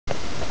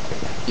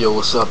Yo,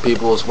 what's up,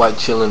 people? It's White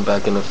Chillin'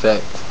 back in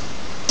effect,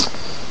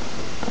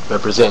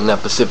 representing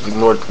that Pacific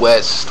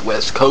Northwest,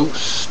 West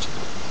Coast.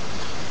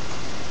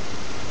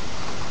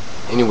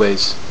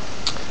 Anyways,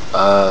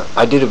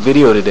 I did a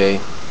video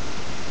today.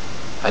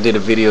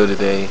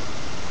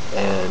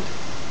 And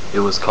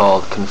it was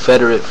called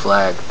Confederate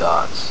Flag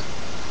Thoughts,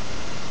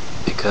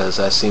 because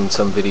I seen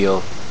some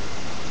video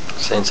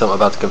saying something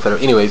about the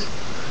Confederate. Anyways,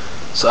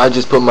 so I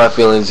just put my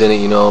feelings in it,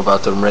 you know,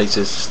 about them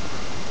racist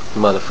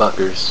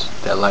motherfuckers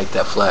that like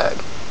that flag.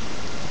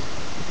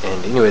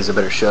 And anyways, I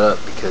better shut up,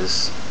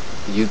 because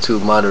the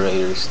YouTube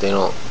moderators, they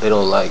don't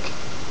like,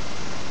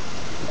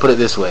 put it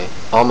this way,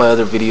 all my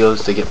other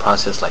videos, they get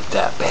processed like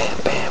that, bam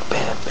bam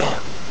bam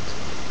bam,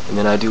 and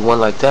then I do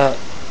one like that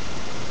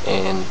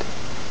and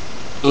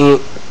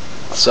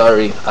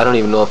sorry, I don't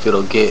even know if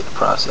it'll get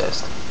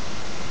processed.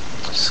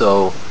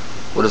 So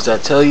what does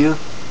that tell you?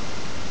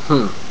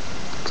 It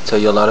can tell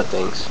you a lot of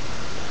things.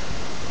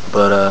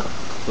 But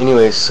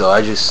anyways, so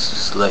I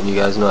just letting you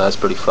guys know that's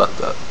pretty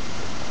fucked up.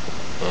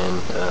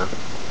 And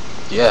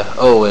yeah.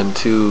 Oh, and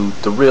to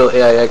the real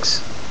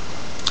AIX,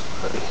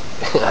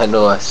 I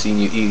know I seen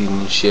you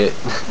eating and shit.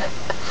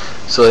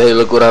 So hey,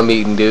 look what I'm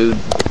eating, dude.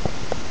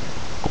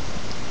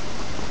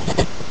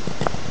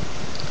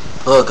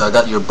 Look, I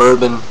got your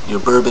bourbon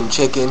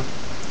chicken,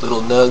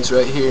 little nugs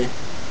right here.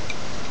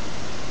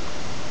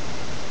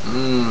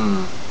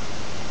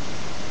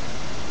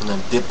 And then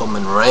dip them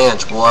in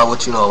ranch, boy.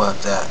 What you know about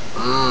that?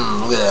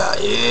 Look at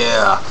that,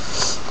 yeah.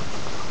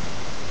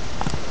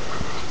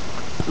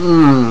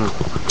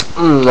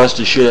 That's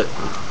the shit.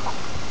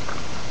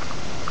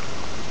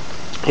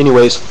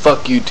 Anyways,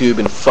 fuck YouTube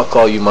and fuck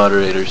all you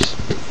moderators.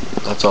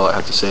 That's all I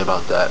have to say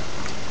about that.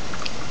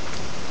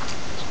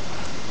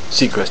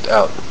 Seacrest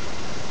out.